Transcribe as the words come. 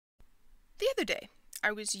other day,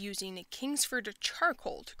 I was using Kingsford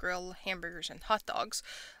charcoal to grill hamburgers and hot dogs,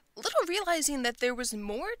 little realizing that there was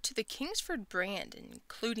more to the Kingsford brand,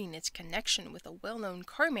 including its connection with a well-known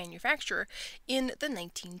car manufacturer in the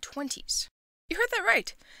 1920s. You heard that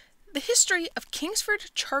right. The history of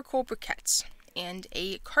Kingsford charcoal briquettes and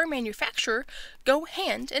a car manufacturer go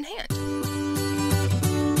hand in hand.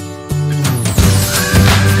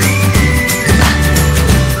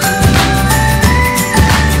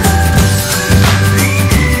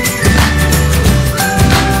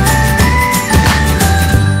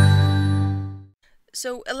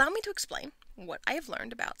 So allow me to explain what I have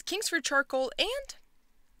learned about Kingsford charcoal and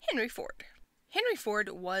Henry Ford. Henry Ford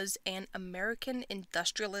was an American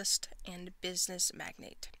industrialist and business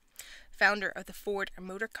magnate, founder of the Ford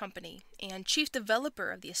Motor Company and chief developer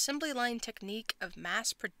of the assembly line technique of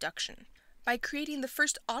mass production. By creating the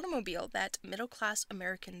first automobile that middle-class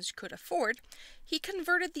Americans could afford, he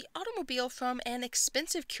converted the automobile from an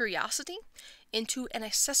expensive curiosity into an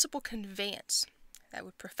accessible conveyance that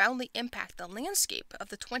would profoundly impact the landscape of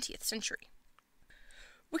the 20th century.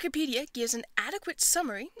 Wikipedia gives an adequate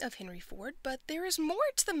summary of Henry Ford, but there is more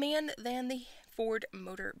to the man than the Ford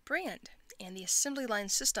Motor brand and the assembly line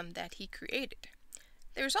system that he created.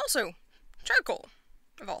 There's also charcoal,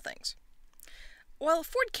 of all things. While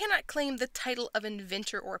Ford cannot claim the title of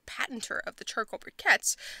inventor or patenter of the charcoal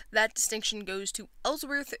briquettes, that distinction goes to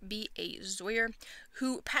Ellsworth B. A. Zoyer,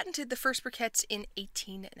 who patented the first briquettes in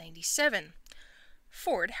 1897.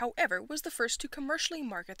 Ford, however, was the first to commercially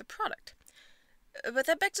market the product. But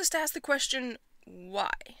that begs us to ask the question,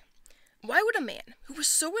 why? Why would a man who was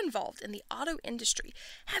so involved in the auto industry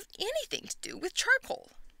have anything to do with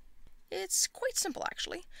charcoal? It's quite simple,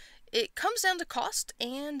 actually. It comes down to cost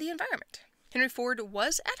and the environment. Henry Ford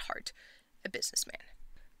was, at heart, a businessman.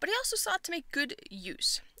 But he also sought to make good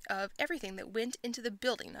use of everything that went into the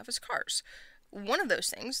building of his cars. One of those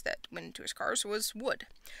things that went into his cars was wood.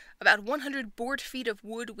 About 100 board feet of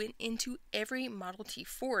wood went into every Model T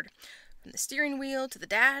Ford, from the steering wheel to the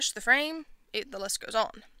dash, the frame, the list goes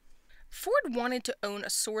on. Ford wanted to own a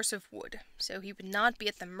source of wood, so he would not be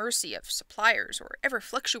at the mercy of suppliers or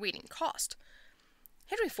ever-fluctuating cost.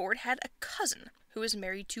 Henry Ford had a cousin who was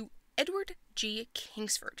married to Edward G.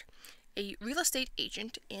 Kingsford, a real estate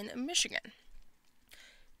agent in Michigan.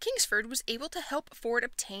 Kingsford was able to help Ford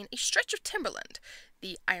obtain a stretch of timberland,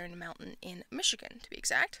 the Iron Mountain in Michigan, to be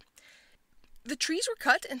exact. The trees were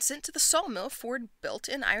cut and sent to the sawmill Ford built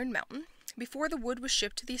in Iron Mountain before the wood was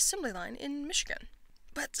shipped to the assembly line in Michigan.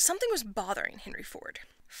 But something was bothering Henry Ford.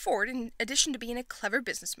 Ford, in addition to being a clever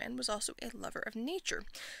businessman, was also a lover of nature.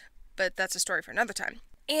 But that's a story for another time.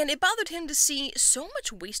 And it bothered him to see so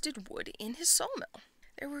much wasted wood in his sawmill.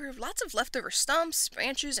 There were lots of leftover stumps,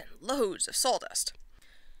 branches, and loads of sawdust.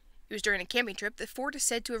 It was during a camping trip that Ford is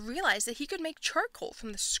said to have realized that he could make charcoal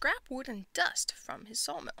from the scrap wood and dust from his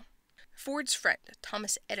sawmill. Ford's friend,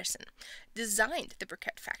 Thomas Edison, designed the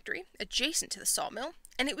briquette factory adjacent to the sawmill,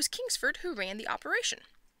 and it was Kingsford who ran the operation.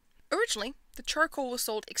 Originally, the charcoal was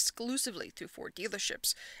sold exclusively through Ford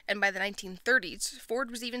dealerships, and by the 1930s,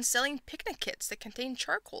 Ford was even selling picnic kits that contained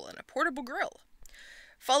charcoal and a portable grill.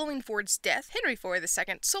 Following Ford's death, Henry Ford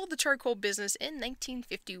II sold the charcoal business in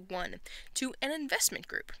 1951 to an investment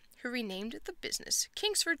group who renamed the business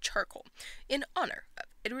Kingsford Charcoal in honor of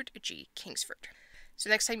Edward G. Kingsford. So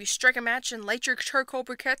next time you strike a match and light your charcoal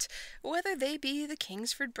briquette, whether they be the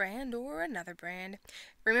Kingsford brand or another brand,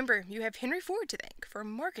 remember you have Henry Ford to thank for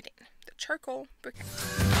marketing the charcoal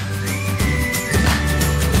briquette.